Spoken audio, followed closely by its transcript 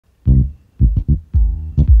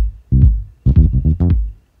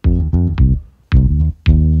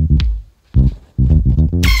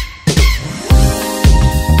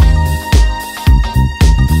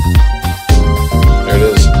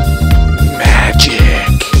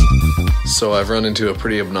So I've run into a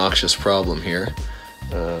pretty obnoxious problem here.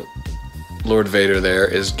 Lord Vader there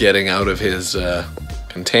is getting out of his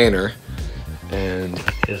container, and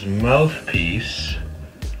his mouthpiece,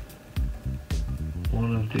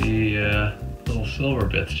 one of the little silver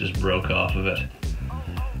bits just broke off of it.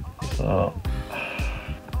 So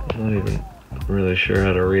I'm not even really sure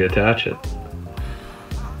how to reattach it.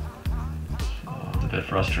 So it's a bit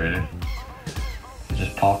frustrating. It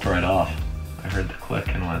just popped right off. I heard the click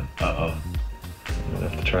and went, uh-oh. I'm gonna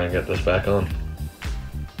have to try and get this back on.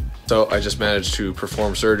 So I just managed to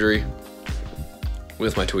perform surgery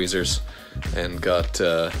with my tweezers and got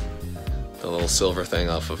the little silver thing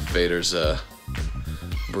off of Vader's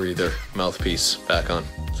breather mouthpiece back on.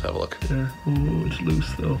 Let's have a look. There. Ooh, it's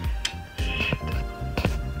loose though.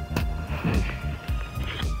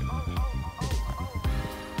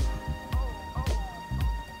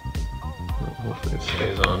 Hopefully it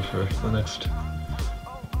stays on for the next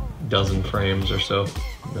dozen frames or so.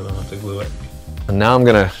 Then I'll have to glue it. And now I'm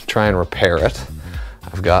gonna try and repair it.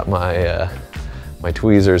 I've got my my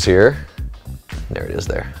tweezers here. There it is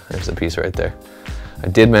there. There's the piece right there. I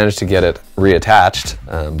did manage to get it reattached,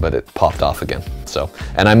 but it popped off again. So,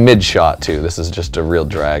 and I'm mid-shot too. This is just a real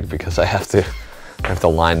drag because I have to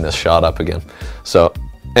line this shot up again. So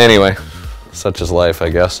anyway, such is life, I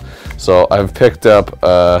guess. So I've picked up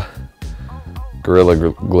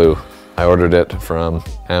Gorilla Glue. I ordered it from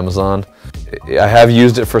Amazon. I have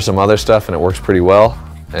used it for some other stuff and it works pretty well.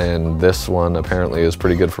 And this one apparently is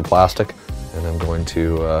pretty good for plastic. And I'm going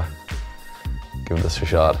to give this a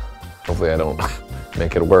shot. Hopefully I don't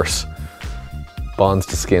make it worse. Bonds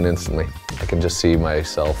to skin instantly. I can just see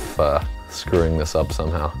myself screwing this up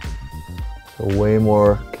somehow. So way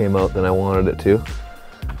more came out than I wanted it to.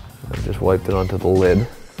 I just wiped it onto the lid.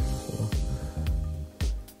 So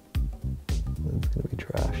it's gonna be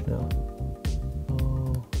trash now.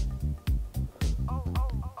 Oh.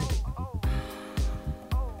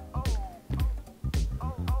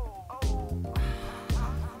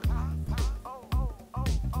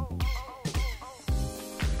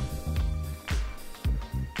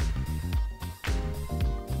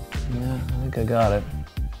 Yeah, I think I got it.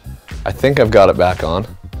 I think I've got it back on.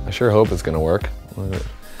 I sure hope it's gonna work.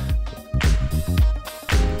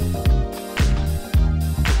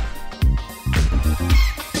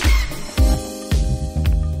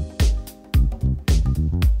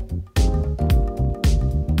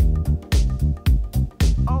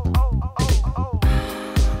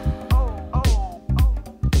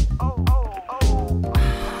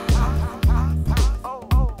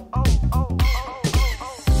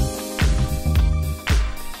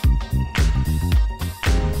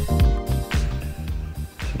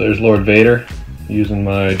 There's Lord Vader using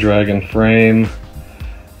my Dragon Frame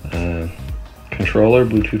controller,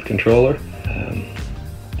 Bluetooth controller,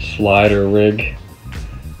 slider rig,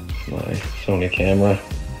 my Sony camera,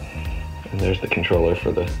 and there's the controller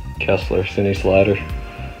for the Kessler Cine slider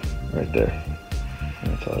right there.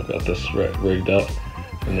 That's how I've got this rigged up,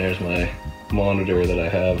 and there's my monitor that I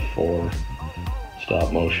have for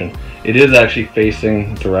stop motion. It is actually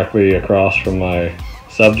facing directly across from my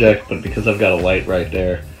subject, but because I've got a light right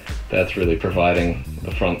there, that's really providing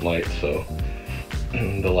the front light, so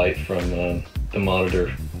the light from the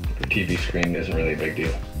monitor, the TV screen, isn't really a big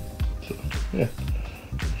deal. So yeah,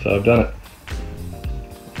 so I've done it.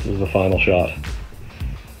 This is the final shot.